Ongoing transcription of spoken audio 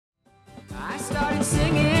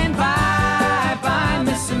singing bye bye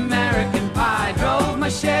Miss American Pie. Drove my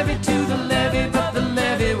Chevy to the levee, but the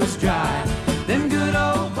levee was dry. Them good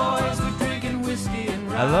old boys were drinking whiskey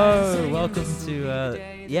and rye. Hello, welcome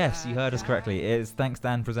to, yes, you heard us correctly. It's Thanks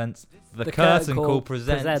Dan presents The Curtain Call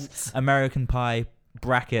presents American Pie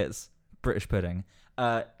brackets British Pudding.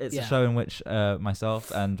 It's a show in which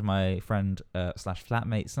myself and my friend slash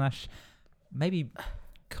flatmate slash maybe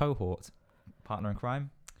cohort, partner in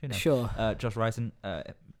crime, who knows? Sure. Josh Ryson,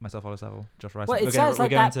 myself, Oliver Saville, Josh Ryson. Well, it sounds like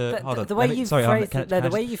that. The way you phrased it. The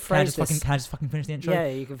way you phrased this. Can I just fucking finish the intro? Yeah,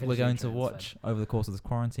 you can finish. We're going to watch over the course of this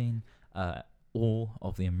quarantine all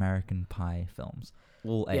of the American Pie films,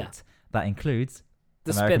 all 8. Yeah. That includes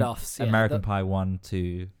the spin-offs. American Pie 1,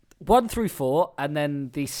 2, 1 through 4, and then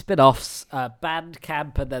the spin-offs, Band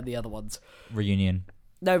Camp, and then the other ones. Reunion.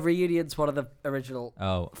 No, Reunion's one of the original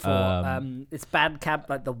 4. It's Band Camp,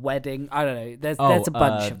 like the wedding. I don't know. There's a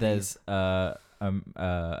bunch of these. There's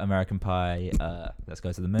American Pie. Let's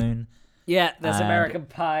Go to the Moon. Yeah, there's American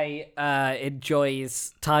Pie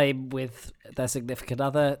enjoys time with their significant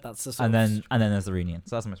other. That's the sort and then there's the Reunion.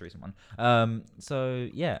 So that's the most recent one. So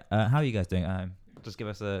yeah, how are you guys doing? Just give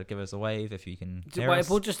us a wave if you can hear us.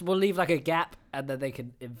 We'll leave like a gap, and then they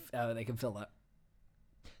can fill that.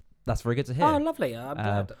 That's very good to hear. Oh, lovely! I'm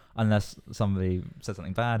glad. Unless somebody said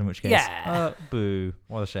something bad, in which case, boo!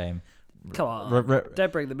 What a shame. Come on,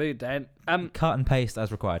 don't bring the mood down. Cut and paste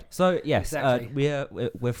as required. So yes, Exactly.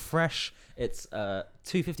 we're fresh. It's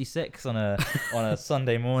 2:56 on a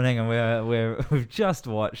Sunday morning, and we've just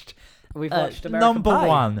watched. We've watched American number Pie.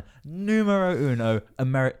 1, numero uno,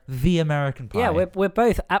 the American Pie. Yeah, we're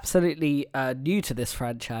both absolutely new to this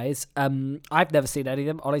franchise. I've never seen any of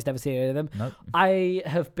them. Ollie's never seen any of them. Nope. I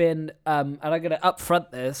have been, and I'm going to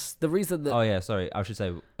upfront this. The reason that... Oh yeah, sorry. I should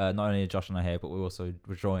say not only are Josh and I here, but we also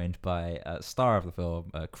were joined by star of the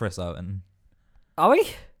film, Chris Owen. Are we?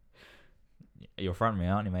 You're fronting me,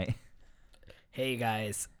 aren't you, mate? Hey,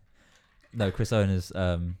 guys. No, Chris Owen is...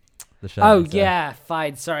 the show. Oh, yeah,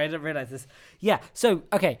 fine. Sorry, I didn't realize this. Yeah, so,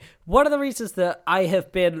 okay. One of the reasons that I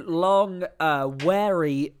have been long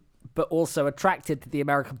wary but also attracted to the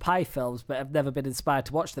American Pie films but have never been inspired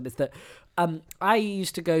to watch them is that I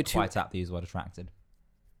used to go to... Quite apt to use the word attracted.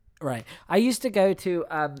 Right. I used to go to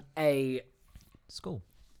a... School.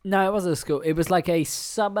 No, it wasn't a school. It was like a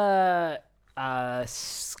summer... Well,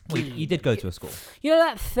 you did go to a school. You know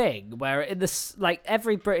that thing where in this, like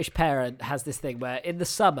every British parent has this thing where in the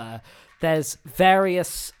summer there's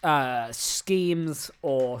various schemes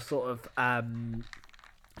or sort of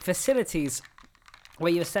facilities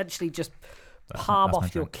where you essentially just palm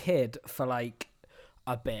off your kid for like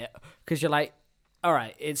a bit because you're like, all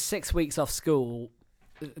right, it's 6 weeks off school.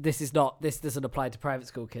 This doesn't apply to private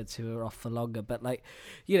school kids who are off for longer, but like,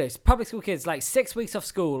 you know, public school kids, like 6 weeks off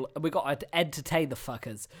school and we got to entertain the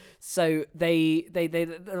fuckers. So they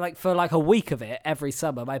like for like a week of it every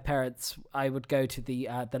summer, my parents, I would go to the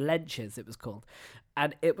Lenches, it was called.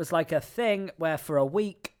 And it was like a thing where for a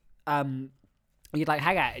week, you'd like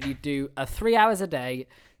hang out and you'd do 3 hours a day.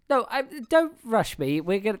 No, don't rush me.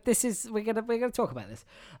 We're gonna talk about this.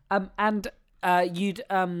 You'd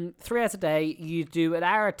 3 hours a day. You'd do an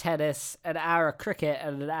hour of tennis, an hour of cricket,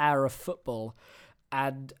 and an hour of football,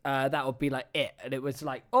 and that would be like it. And it was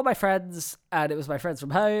like all my friends, and it was my friends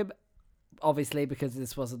from home, obviously because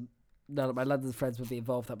this wasn't none of my London friends would be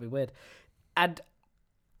involved. That'd be weird. And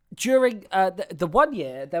during the 1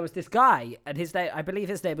 year, there was this guy, and his name, I believe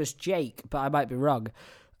his name was Jake, but I might be wrong.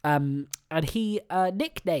 And he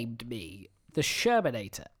nicknamed me the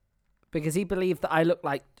Shermanator. Because he believed that I looked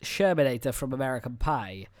like Shermanator from American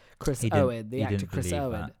Pie. Chris Owen, the actor Chris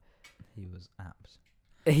Owen. That. He was apt.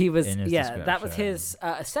 He was, that was his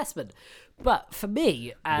assessment. But for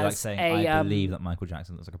me, as you're like saying, I believe that Michael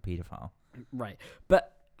Jackson looks like a paedophile. Right.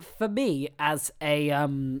 But for me, as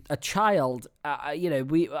a child,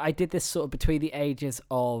 I did this sort of between the ages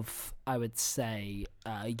of, I would say,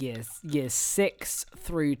 year 6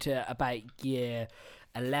 through to about year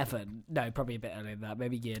 11. No, probably a bit earlier than that,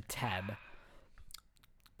 maybe year 10.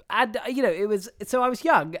 And it was, so I was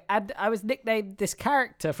young and I was nicknamed this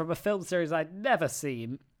character from a film series I'd never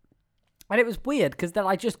seen, and it was weird because then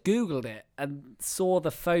I just googled it and saw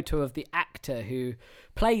the photo of the actor who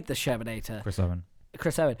played the Shermanator, Chris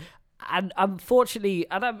Owen. And unfortunately,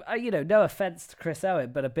 and I'm no offense to Chris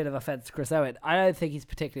Owen, but a bit of offense to Chris Owen, I don't think he's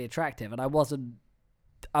particularly attractive, and I wasn't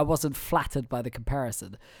flattered by the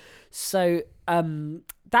comparison. So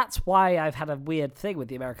that's why I've had a weird thing with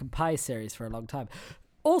the American Pie series for a long time.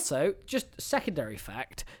 Also, just secondary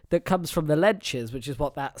fact that comes from the Lenches, which is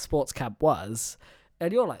what that sports camp was.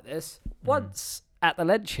 And you're like this. Once at the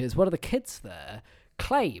Lenches, one of the kids there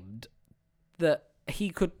claimed that he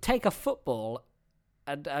could take a football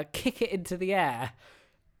and kick it into the air,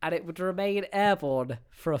 and it would remain airborne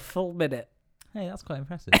for a full minute. Hey, that's quite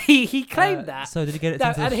impressive. He claimed that. So did he get it No,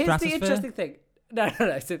 into the and here's stratosphere? the interesting thing.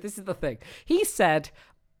 No. So this is the thing. He said,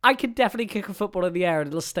 I can definitely kick a football in the air and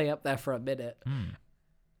it'll stay up there for a minute.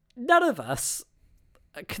 None of us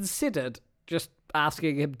considered just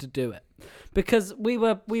asking him to do it, because we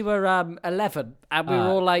were 11 and we were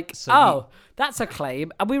all like, that's a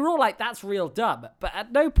claim, and we were all like, that's real dumb. But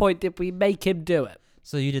at no point did we make him do it.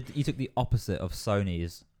 So you took the opposite of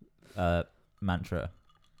Sony's mantra,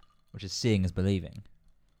 which is seeing is believing.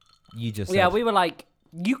 You just said, we were like,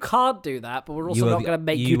 you can't do that, but we're also not going to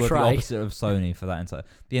make you try. You were the opposite of Sony for that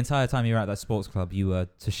entire time you were at that sports club. You were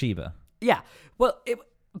Toshiba. Yeah, well,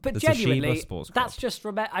 but the genuinely, Sports Club. that's just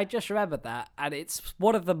I just remembered that, and it's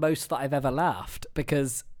one of the most that I've ever laughed,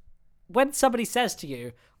 because when somebody says to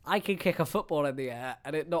you, "I can kick a football in the air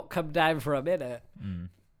and it not come down for a minute,"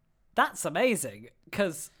 that's amazing.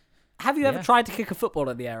 Because have you ever tried to kick a football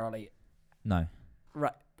in the air, Ollie? No.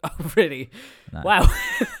 Right? Oh, really? No. Wow.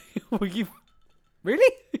 Well,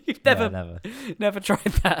 really? You've never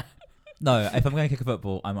tried that? No. If I'm going to kick a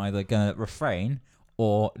football, I'm either going to refrain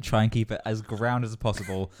or try and keep it as grounded as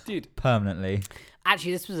possible, dude, permanently.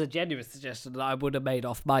 Actually, this was a genuine suggestion that I would have made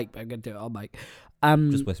off mic, but I'm going to do it on mic.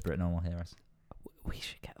 Just whisper it, no one will hear us. We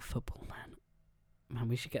should get football, man. Man,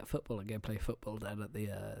 we should get football and go play football down at the.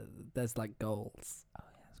 There's like goals. Oh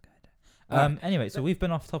yeah, that's good. Anyway, so we've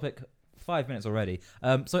been off topic 5 minutes already.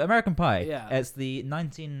 So American Pie. Yeah. It's the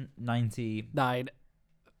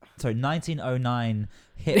 1909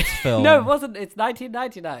 hit film. No, it wasn't. It's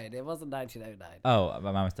 1999. It wasn't 1909. Oh,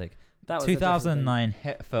 my mistake. That was 2009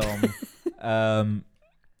 hit film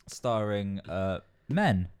starring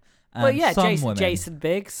men. And some women. Jason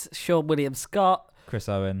Biggs, Sean William Scott, Chris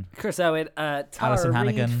Owen, Tara Alison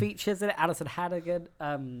Hannigan features in it. Alison Hannigan,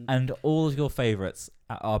 and all of your favourites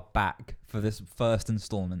are back for this first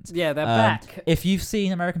instalment. Yeah, they're back. If you've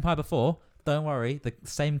seen American Pie before, don't worry, the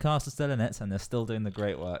same cast is still in it, and they're still doing the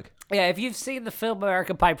great work. Yeah, if you've seen the film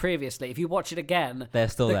American Pie previously, if you watch it again, they're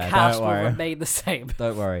still there. The cast will remain the same.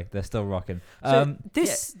 Don't worry, they're still rocking. So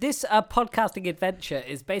this podcasting adventure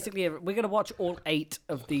is basically we're going to watch all 8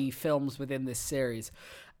 of the films within this series,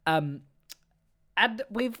 and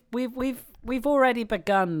we've already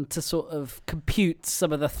begun to sort of compute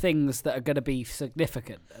some of the things that are going to be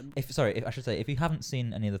significant. If you haven't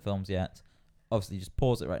seen any of the films yet, obviously just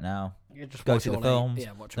pause it right now. Just go see the films.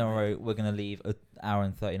 Yeah, watch. Don't worry, we're going to leave an hour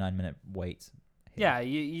and 39-minute wait here. Yeah,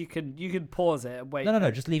 you can pause it and wait.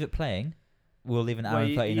 No, just leave it playing. We'll leave an hour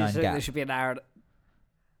and 39 gap. There should be an hour.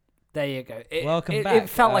 There you go. Welcome back. It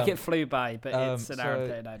felt like it flew by, but it's an hour and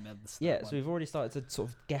 39 minutes. Yeah, so we've already started to sort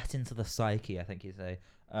of get into the psyche, I think you say.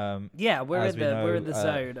 Yeah, we're in the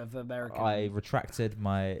zone of American. I retracted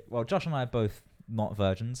my... Well, Josh and I are both not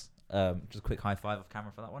virgins. Just a quick high five off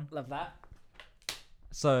camera for that one. Love that.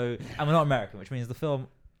 So, and we're not American, which means the film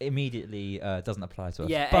immediately doesn't apply to us.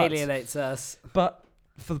 Yeah, alienates us. But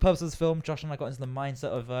for the purpose of this film, Josh and I got into the mindset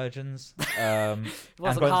of virgins. It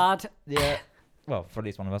wasn't hard. Yeah. Well, for at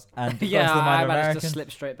least one of us. And yeah, I managed to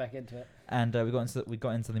slip straight back into it. And we got into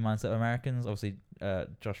the mindset of Americans. Obviously,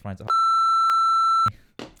 Josh finds it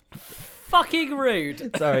fucking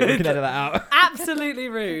rude. Sorry, you can edit that out. Absolutely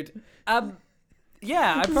rude.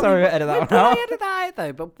 Yeah, I probably sorry, edit that one out. Will I edit that out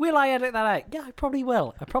though? But will I edit that out? Yeah, I probably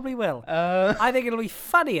will. I think it'll be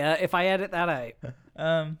funnier if I edit that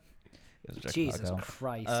out. Jesus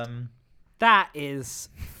Christ. That is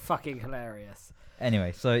fucking hilarious.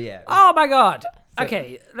 Anyway, so yeah. Oh my god. So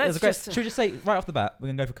okay, should we just say right off the bat, we're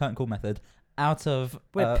gonna go for curtain call method.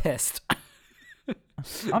 We're pissed.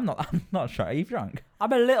 I'm not sure. Are you drunk?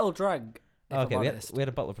 I'm a little drunk. Okay, we had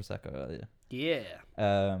a bottle of prosecco earlier. Yeah.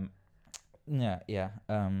 Yeah.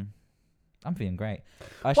 I'm feeling great.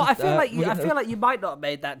 I feel like you might not have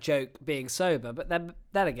made that joke being sober, but then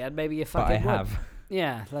again, maybe you fucking would. I have.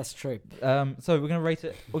 Yeah, that's true. So we're gonna rate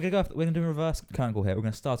it. We're gonna do a reverse curtain call here. We're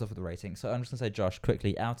gonna start off with the rating. So I'm just gonna say, Josh,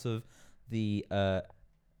 quickly, out of 8,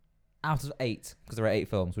 because there are 8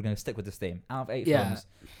 films, we're gonna stick with this theme. Out of 8 films,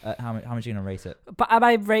 how much are you gonna rate it? But am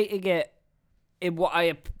I rating it in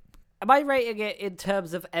Am I rating it in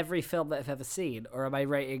terms of every film that I've ever seen, or am I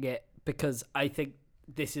rating it because I think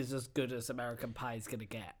this is as good as American Pie is going to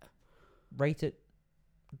get? Rate it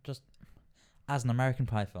just as an American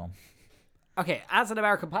Pie film. Okay, as an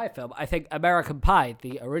American Pie film, I think American Pie,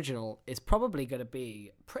 the original, is probably going to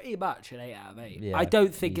be pretty much an 8 out of 8. Yeah, I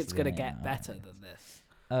don't think it's going to get better than this.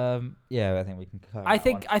 Yeah, I think we can. I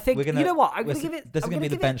think. You know what? I'm gonna give it. This is gonna be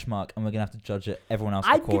the benchmark, and we're gonna have to judge it. Everyone else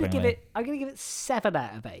accordingly. I'm gonna give it 7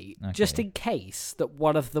 out of 8, just in case that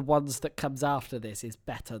one of the ones that comes after this is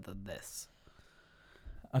better than this.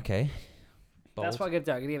 Okay. Bold. That's what I'm gonna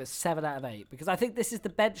do. I'm gonna give it 7 out of 8 because I think this is the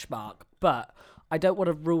benchmark, but I don't want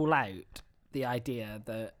to rule out the idea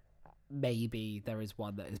that maybe there is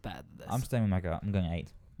one that is better than this. I'm staying with my gut. I'm going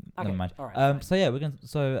 8. Okay. Never mind. All right. So yeah, we're going.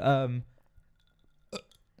 So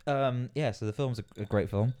yeah. So the film's a great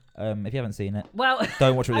film. If you haven't seen it, well,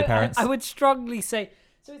 don't watch it with your parents. I would strongly say.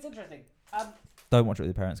 So it's interesting. Don't watch it with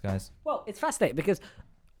your parents, guys. Well, it's fascinating because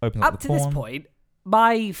up to this point,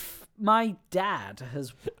 my dad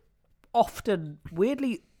has often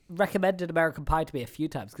weirdly recommended American Pie to me a few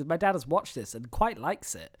times because my dad has watched this and quite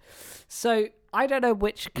likes it. So I don't know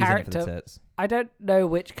which character. I don't know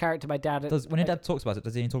which character my dad. When your dad talks about it,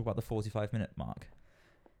 does he talk about the 45-minute mark?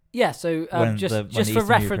 Yeah. So just for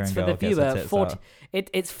reference for the viewer,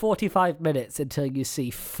 it's 45 minutes until you see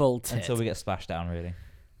full tit. Until we get splashdown, really.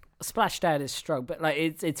 Splashdown is strong, but like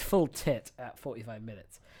it's full tit at 45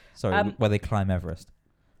 minutes. Sorry, where they climb Everest.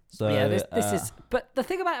 So yeah, this is. But the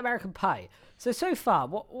thing about American Pie. So far,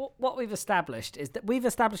 what we've established is that we've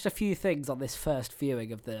established a few things on this first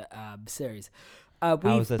viewing of the series. How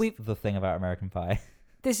is this the thing about American Pie?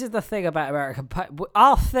 This is the thing about American Pie.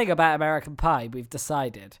 Our thing about American Pie, we've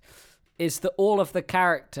decided, is that all of the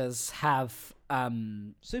characters have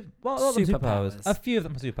superpowers. A few of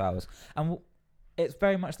them have superpowers, and it's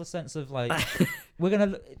very much the sense of like we're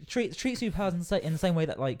gonna treat superpowers in the same way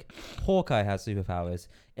that like Hawkeye has superpowers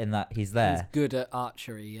in that he's there. He's good at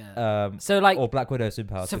archery, yeah. So like, or Black Widow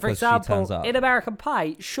superpowers. So for example, in American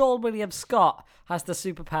Pie, Sean William Scott has the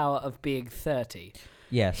superpower of being 30.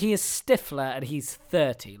 Yes, he is Stifler and he's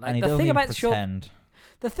 30. Like and the thing about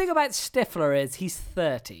the thing about Stifler is he's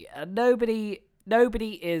 30, and nobody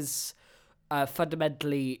is.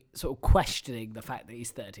 Fundamentally sort of questioning the fact that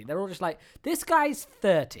he's 30. They're all just like, this guy's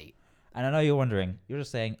 30. And I know you're wondering, you're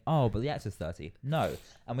just saying, oh, but the actor's 30. No.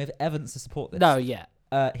 And we have evidence to support this. No, yeah.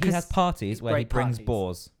 He has parties where he brings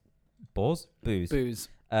booze. Booze? Booze.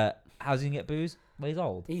 How's he get booze? Well, he's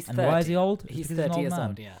old. He's and 30. Why is he old? He's because 30 he's years an old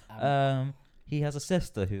old, man. Yeah. He has a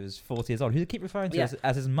sister who's 40 years old, who they keep referring to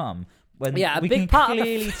as his mum. When a we big can part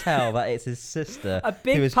clearly tell that it's his sister a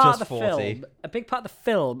big who is part just of the 40. Film, a big part of the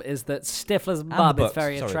film is that Stifler's mum is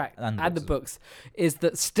very attractive. And the books is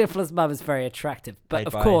that Stifler's mum is very attractive. But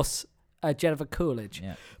of course, Jennifer Coolidge.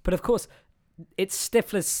 Yeah. But of course, it's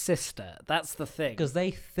Stifler's sister. That's the thing. Because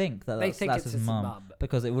they think that's his mum.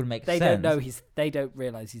 Because it would make sense. They don't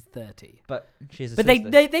realise he's 30. But she's a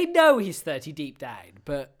sister. But they know he's 30 deep down.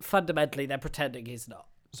 But fundamentally, they're pretending he's not.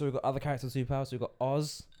 So we've got other characters with superpowers. We've got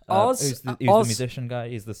Oz. Who's the musician guy?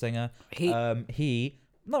 He's the singer. He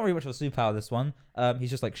not really much of a superpower. This one.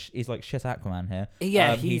 He's like shit Aquaman here.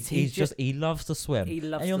 Yeah, he loves to swim.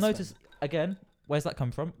 And you'll notice again, where's that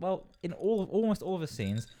come from? Well, in almost all of his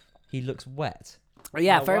scenes, he looks wet.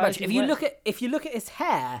 Yeah, very much. If you look at his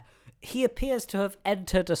hair, he appears to have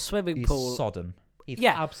entered a swimming pool. He's sodden. He's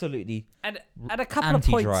absolutely and at a couple of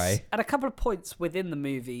points. At a couple of points within the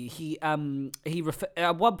movie,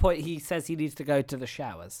 at one point he says he needs to go to the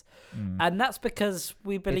showers, and that's because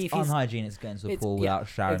we believe it's unhygienic to get into the pool without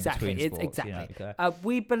showering between sports. Exactly. You know,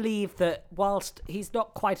 we believe that whilst he's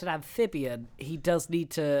not quite an amphibian, he does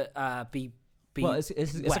need to be. Well, it's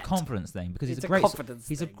a confidence thing because he's a great swimmer.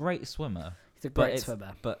 He's a great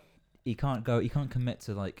swimmer, but he can't commit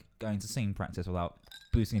to like going to singing practice without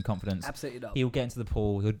boosting in confidence. Absolutely not. He'll get into the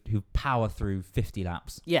pool. He'll power through 50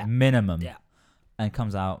 laps. Yeah. Minimum. Yeah. And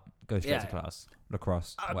comes out, goes straight to class,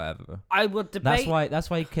 lacrosse, whatever. I would debate. That's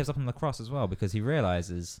why he gives up on lacrosse as well, because he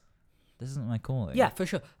realizes this isn't my calling. Yeah, for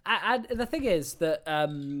sure. And the thing is that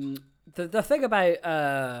the thing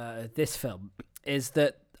about this film is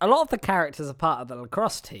that a lot of the characters are part of the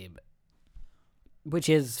lacrosse team, which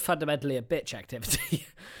is fundamentally a bitch activity.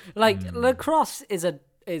 Lacrosse is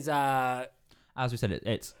as we said,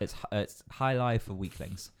 it's high life for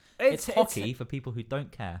weaklings. It's hockey for people who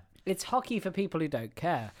don't care. It's hockey for people who don't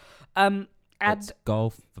care. It's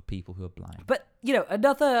golf for people who are blind. But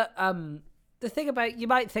another the thing about, you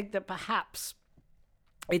might think that perhaps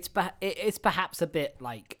it's perhaps a bit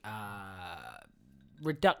like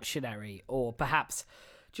reductionary, or perhaps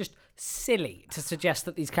just silly to suggest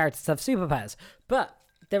that these characters have superpowers, but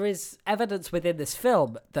there is evidence within this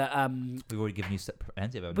film that we've already given you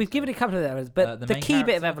plenty of evidence. We've given you a couple of evidence, but the key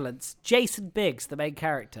bit of evidence: Jason Biggs, the main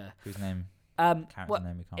character, whose name? Name we can't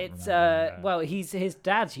remember. His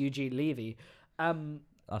dad's Eugene Levy.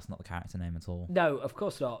 That's not the character name at all. No, of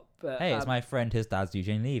course not. But hey, it's my friend. His dad's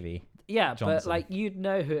Eugene Levy. Yeah, Johnson. but like you'd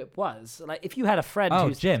know who it was. Like if you had a friend Oh,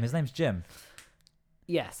 who's Jim. His name's Jim.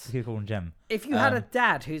 yes, You could call him Jim. if you had a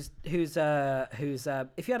dad who's if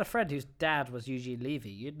you had a friend whose dad was Eugene Levy,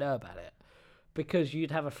 you'd know about it because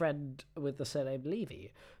you'd have a friend with the surname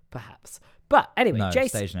Levy, perhaps. But anyway, No,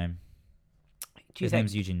 Jason. stage name. Do you His think,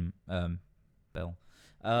 name's Eugene Bill.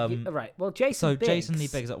 right. Well, Jason. So Biggs, Jason Lee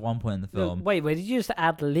Biggs at one point in the No, film. wait, did you just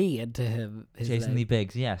add Lee into him? His Jason name? Lee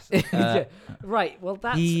Biggs, yes. Right. Well,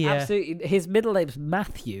 that's absolutely. His middle name's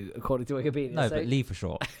Matthew, according to Wikipedia. No, so, but Lee for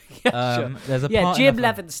short. yeah, sure. There's a Yeah, part Jim in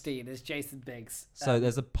the film- Levenstein is Jason Biggs. So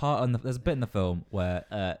there's a part on there's a bit in the film where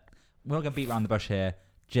we're not gonna beat around the bush here.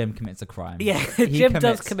 Jim commits a crime. Yeah, He Jim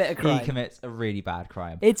does commits- commit a crime. He commits a really bad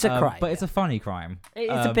crime. It's a crime, but it's a funny crime.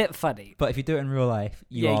 It's a bit funny. But if you do it in real life,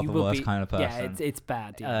 you are the will worst be, kind of person. Yeah, it's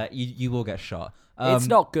bad. Yeah. You will get shot. It's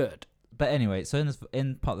not good. But anyway, so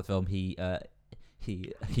in part of the film, he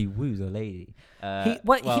woos a lady. He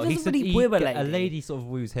doesn't really woo a lady. A lady sort of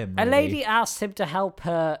woos him. A Really. lady asks him to help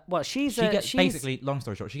her. Well, she's basically, long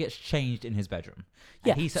story short, she gets changed in his bedroom.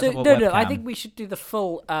 Yeah. He sets So up a no. I webcam. think we should do the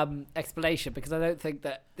full explanation because I don't think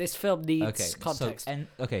that this film needs context.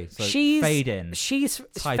 So She's fade in. She's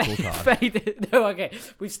Title card. Fade in. No, okay,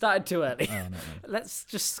 we've started too early. Oh, no. Let's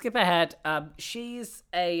just skip ahead. She's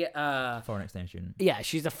a Foreign exchange student. yeah,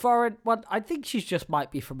 she's a foreign one. I think she's just might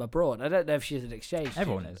be from abroad. I don't know if she's an exchange.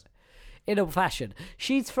 Everyone student. is. In a fashion.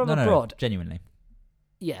 She's from No, abroad. Genuinely.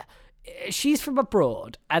 Yeah. She's from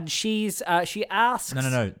abroad and she asks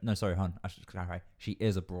No, sorry, hon. I should clarify. She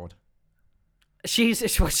is abroad. She's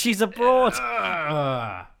abroad.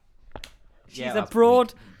 She's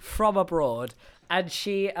abroad from abroad. And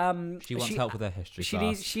she wants help with her history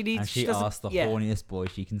class. She needs and she asks the horniest boy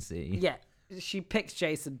she can see. Yeah. She picks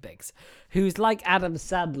Jason Biggs, who's like Adam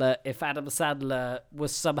Sandler if Adam Sandler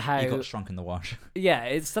was somehow He got shrunk in the wash.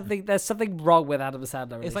 Yeah, there's something wrong with Adam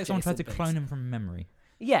Sandler. It's like someone tried to clone him from memory.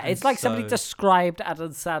 Yeah, it's like somebody described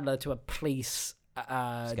Adam Sandler to a police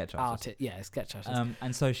sketch artist. Yeah, sketch artist.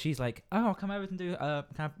 And so she's like, "Oh, I'll come over and do can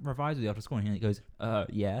I revise with you after school?" And he goes,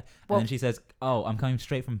 yeah." Well, and then she says, "Oh, I'm coming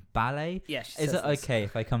straight from ballet. Yeah, Is it okay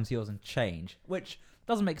if I come to yours and change?" Which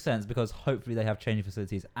doesn't make sense because hopefully they have changing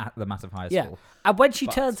facilities at the massive high school. And when she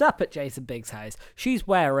turns up at Jason Biggs' house, she's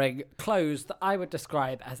wearing clothes that I would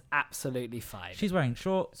describe as absolutely fine. She's wearing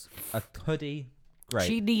shorts, a hoodie. Great.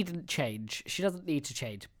 She needn't change. She doesn't need to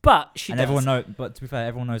change, but she does. But to be fair,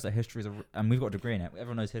 everyone knows that history is and we've got a degree in it.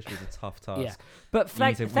 Everyone knows history is a tough task. Yeah, but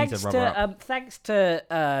thanks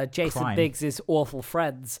to Jason Crime. Biggs' awful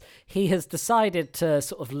friends, he has decided to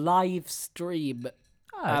sort of live stream.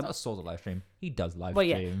 It's not a sort of live stream. He does live Well,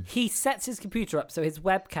 yeah, stream. he sets his computer up so his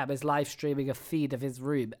webcam is live streaming a feed of his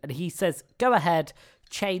room, and he says, "Go ahead,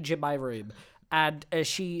 change in my room." And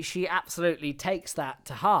she absolutely takes that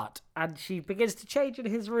to heart, and she begins to change in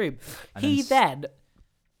his room. And He then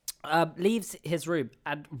leaves his room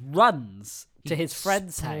and runs to his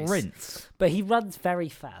friend's house. Sprints. But he runs very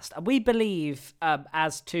fast. And we believe,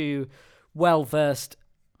 as to well-versed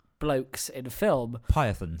blokes in film,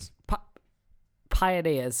 Pythons.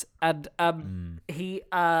 pioneers, and we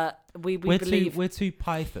believe... We're two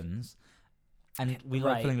Pythons, and we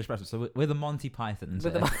like full English breakfast, so we're the Monty Pythons.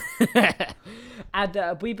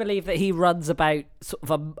 And we believe that he runs about sort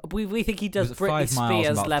of we think he does Britney 5 miles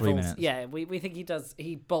in Spears about 3 levels. minutes. Yeah, we think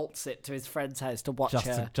he bolts it to his friend's house to watch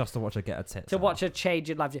her just to watch her get her tits to out. watch her change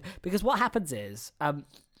in life. Because what happens is,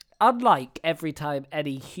 unlike every time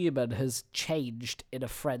any human has changed in a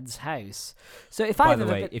friend's house. So if By the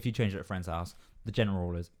way, if you change it at a friend's house, the general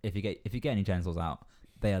rule is if you get any genitals out,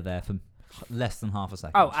 they are there for less than half a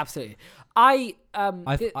second. Oh, absolutely.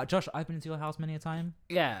 Josh, I've been into your house many a time.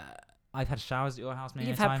 Yeah. I've had showers at your house many a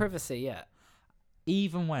You've time. had privacy, yeah.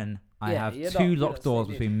 Even when I have you're two not locked doors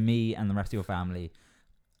saying between me and the rest of your family,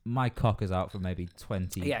 my cock is out for maybe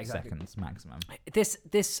 20 exactly. seconds maximum.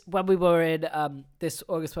 This when we were in this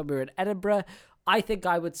August when we were in Edinburgh, I think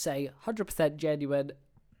I would say 100% genuine.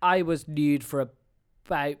 I was nude for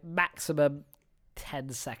about maximum 10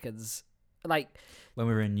 seconds. Like when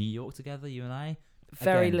we were in New York together, you and I,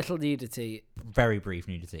 very little nudity. Very brief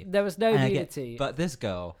nudity. There was no nudity. But this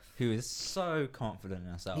girl, who is so confident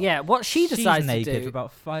in herself, yeah, what she decides to do. She's naked for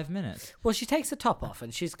about 5 minutes. Well, she takes the top off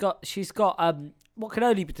and she's got what can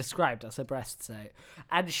only be described as her breasts out,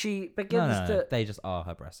 and she begins to. They just are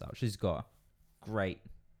her breasts out. She's got great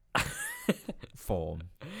form.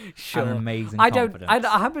 Sure. And amazing I'm confidence.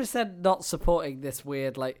 100% not supporting this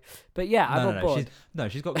weird but yeah, I'm on board.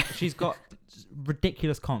 She's got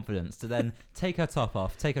ridiculous confidence to then take her top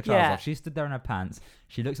off, take her trousers off. She stood there in her pants.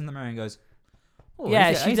 She looks in the mirror and goes, "Oh,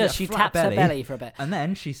 she does. She taps her belly for a bit, and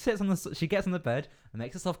then she sits on she gets on the bed and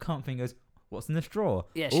makes herself comfy and goes, What's in this drawer?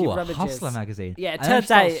 Yeah, she rummages. A Hustler magazine. Yeah, it and turns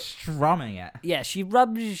then she out starts strumming it. Yeah, she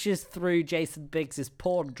rummages through Jason Biggs'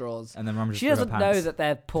 porn drawers. And then rummages she through doesn't her know pants. that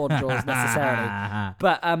they're porn drawers necessarily.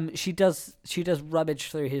 But she does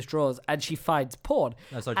rummage through his drawers and she finds porn.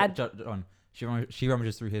 No, sorry, John. She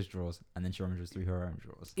rummages through his drawers and then she rummages through her own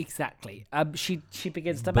drawers. Exactly. She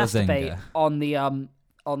begins to Bazinga. masturbate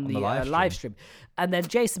on the live stream. And then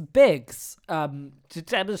Jason Biggs, to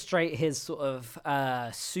demonstrate his sort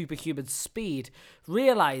of superhuman speed,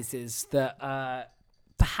 realizes that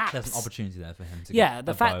perhaps there's an opportunity there for him to get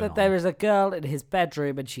the fact that there is a girl in his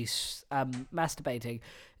bedroom and she's masturbating,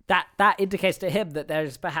 that indicates to him that there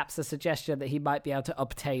is perhaps a suggestion that he might be able to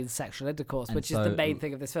obtain sexual intercourse, which is the main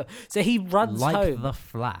thing of this film. So he runs home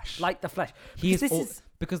like the Flash.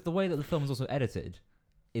 Because the way that the film is also edited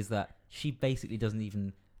is that she basically doesn't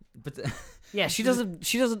even. But yeah, she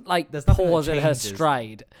doesn't like pause in her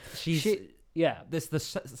stride. This the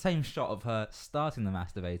same shot of her starting the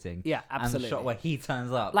masturbating. Yeah, absolutely. And the shot where he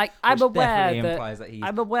turns up. Like I'm aware that he's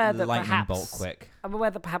lightning bolt quick. I'm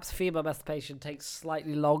aware that perhaps female masturbation takes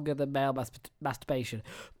slightly longer than male masturbation,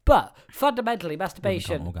 but fundamentally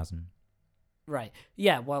masturbation. Women can't orgasm. Right.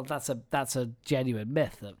 Yeah. Well, that's a genuine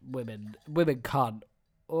myth that women can't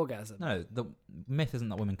orgasm. No, the myth isn't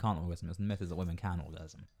that women can't orgasm. The myth is that women can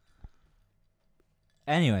orgasm.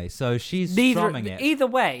 Anyway, so she's strumming it. Either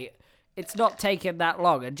way, it's not taking that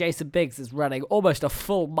long, and Jason Biggs is running almost a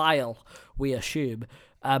full mile, we assume.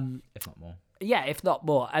 If not more. Yeah, if not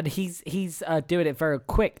more. And he's doing it very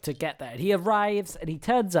quick to get there. And he arrives, and he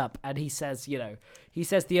turns up, and he says,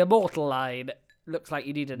 the immortal line, looks like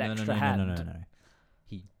you need an extra hand. No.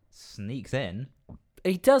 He sneaks in.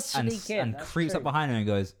 He does sneak in. And creeps up behind her and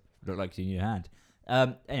goes, look like you need a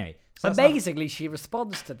hand. Anyway. So amazingly, she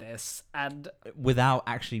responds to this and without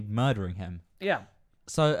actually murdering him. Yeah.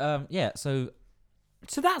 So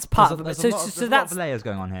so that's part of it. There's a lot of layers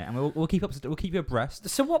going on here, and we'll keep you abreast.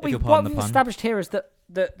 So what we've established here is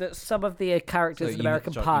that some of the characters in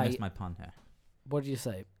American Pie. You missed my pun here. What did you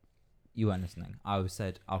say? You weren't listening. I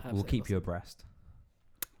said we'll keep you abreast.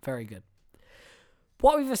 Very good.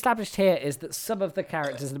 What we've established here is that some of the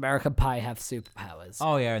characters in American Pie have superpowers.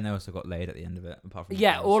 Oh yeah, and they also got laid at the end of it. Apart from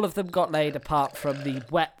all of them got laid apart from the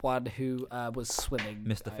wet one who was swimming.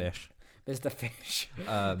 Mr. Fish. Mr. Fish.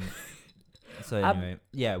 So anyway,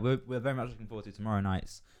 we're very much looking forward to tomorrow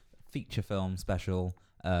night's feature film special,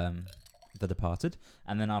 The Departed,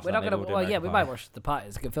 and then after we might watch The Departed.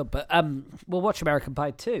 It's a good film, but we'll watch American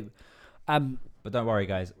Pie too. But don't worry,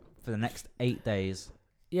 guys. For the next 8 days.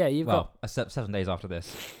 Yeah, except 7 days after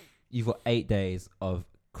this, you've got 8 days of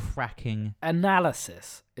cracking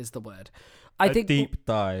analysis is the word. I think deep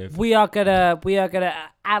dive. We are gonna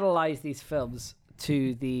analyze these films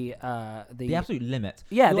to the absolute limit.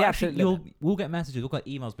 Yeah, the absolute limit. We'll get messages, we'll get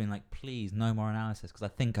emails being like, please, no more analysis, because I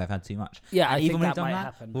think I've had too much. Yeah, and I even think when that we've done might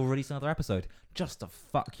that, happen. we'll release another episode just to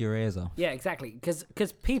fuck your ears off. Yeah, exactly.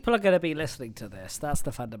 Because people are going to be listening to this. That's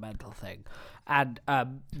the fundamental thing. And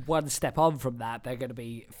one step on from that, they're going to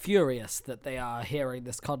be furious that they are hearing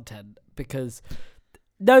this content because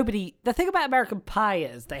the thing about American Pie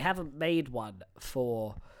is they haven't made one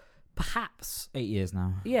for perhaps 8 years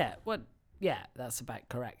now. Yeah, that's about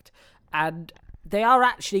correct. And they are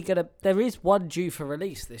actually there is one due for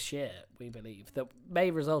release this year, we believe, that may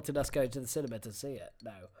result in us going to the cinema to see it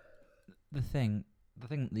now. The thing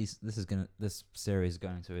this series is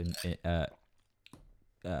going to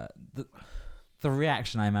the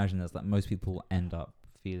reaction I imagine is that most people end up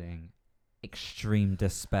feeling extreme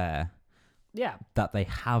despair. Yeah. That they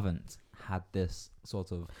haven't had this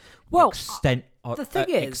sort of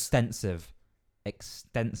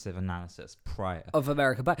extensive analysis prior of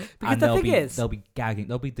American Pie. Because the thing is, they'll be gagging.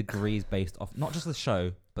 There'll be degrees based off not just the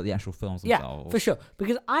show, but the actual films themselves. Yeah, for sure.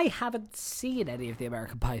 Because I haven't seen any of the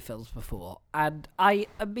American Pie films before, and I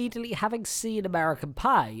immediately, having seen American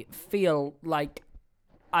Pie, feel like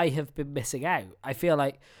I have been missing out. I feel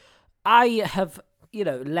like I have,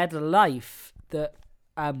 led a life that,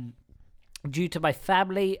 due to my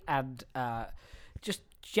family and just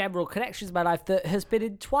general connections in my life, that has been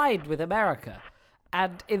entwined with America.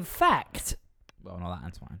 And in fact... Well, not that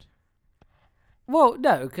entwined. Well,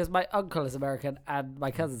 no, because my uncle is American and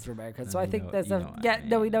my cousins are American. So I think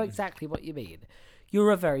we know exactly what you mean.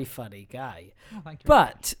 You're a very funny guy. Oh, thank you.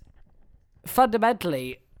 But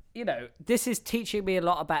fundamentally, this is teaching me a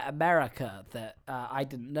lot about America that I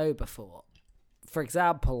didn't know before. For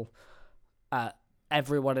example,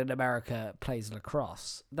 everyone in America plays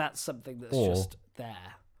lacrosse. That's something that's just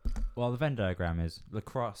there. Well, the Venn diagram is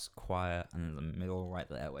lacrosse, choir, and in the middle right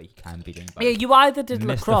there where you can be doing both. Yeah, you either did Mr.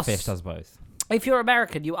 lacrosse... Fish does both. If you're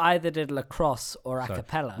American, you either did lacrosse or a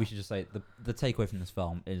cappella. We should just say the takeaway from this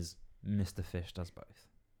film is Mr. Fish does both.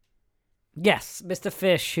 Yes, Mr.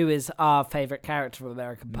 Fish, who is our favourite character from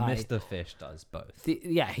American Pie. Mr. Fish does both.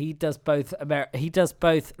 He does both. He does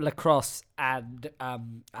both lacrosse and a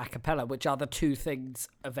cappella, which are the two things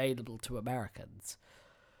available to Americans.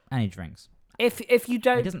 And he drinks. If you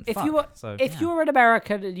don't, if you're an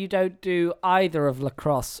American and you don't do either of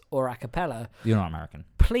lacrosse or a cappella, you're not American.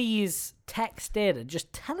 Please text in and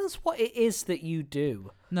just tell us what it is that you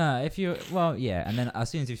do. No, and then as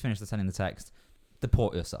soon as you finish sending the text,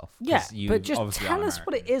 deport yourself. Yeah, but just tell us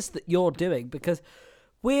what it is that you're doing, because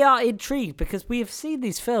we are intrigued, because we have seen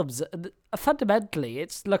these films. Fundamentally,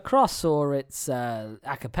 it's lacrosse or it's a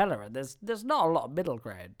cappella, and there's not a lot of middle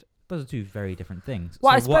ground. Those are two very different things.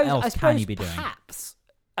 Well, so what else can you be doing? Perhaps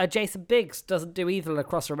Jason Biggs doesn't do either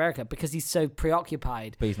lacrosse or America because he's so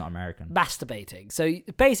preoccupied. But he's not American. Masturbating. So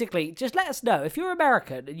basically, just let us know if you're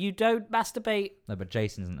American and you don't masturbate. No, but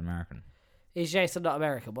Jason isn't American. Is Jason not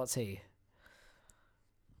American? What's he?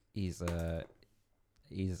 He's an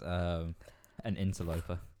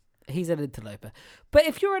interloper. He's an interloper. But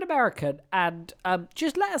if you're an American and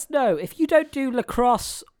just let us know if you don't do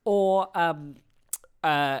lacrosse or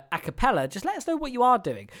a cappella, just let us know what you are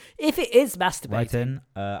doing. If it is masturbating, write in.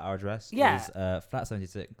 Our address is flat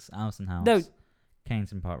 76 Alison House,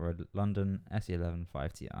 Kennington Park Road, London, SE11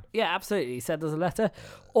 5TR. Yeah, absolutely. Send us a letter,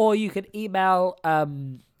 or you can email.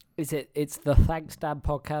 It's the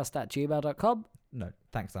thanksdanpodcast@gmail.com. No,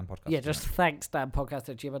 Thanks Dan Podcast. Yeah, just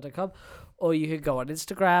thanksdanpodcast@gmail.com, or you can go on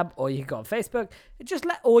Instagram, or you can go on Facebook.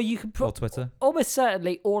 Or you can or Twitter. Almost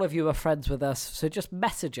certainly, all of you are friends with us, so just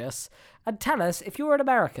message us and tell us if you're an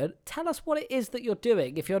American. Tell us what it is that you're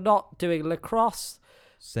doing. If you're not doing lacrosse,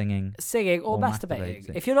 singing, or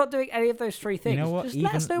masturbating. If you're not doing any of those three things, you know what? Just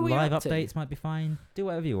Even let us know what you're up to. Live updates might be fine. Do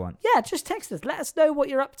whatever you want. Yeah, just text us. Let us know what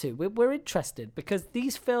you're up to. We're interested, because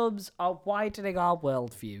these films are widening our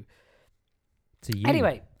worldview. To you.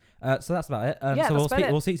 Anyway. So that's about it. So we'll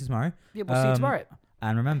see you tomorrow. Yeah, we'll see you tomorrow.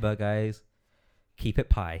 And remember, guys, keep it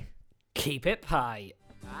pie. Keep it pie.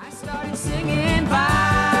 I started singing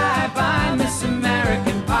bye, bye, Miss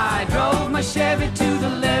American Pie. Drove my Chevy to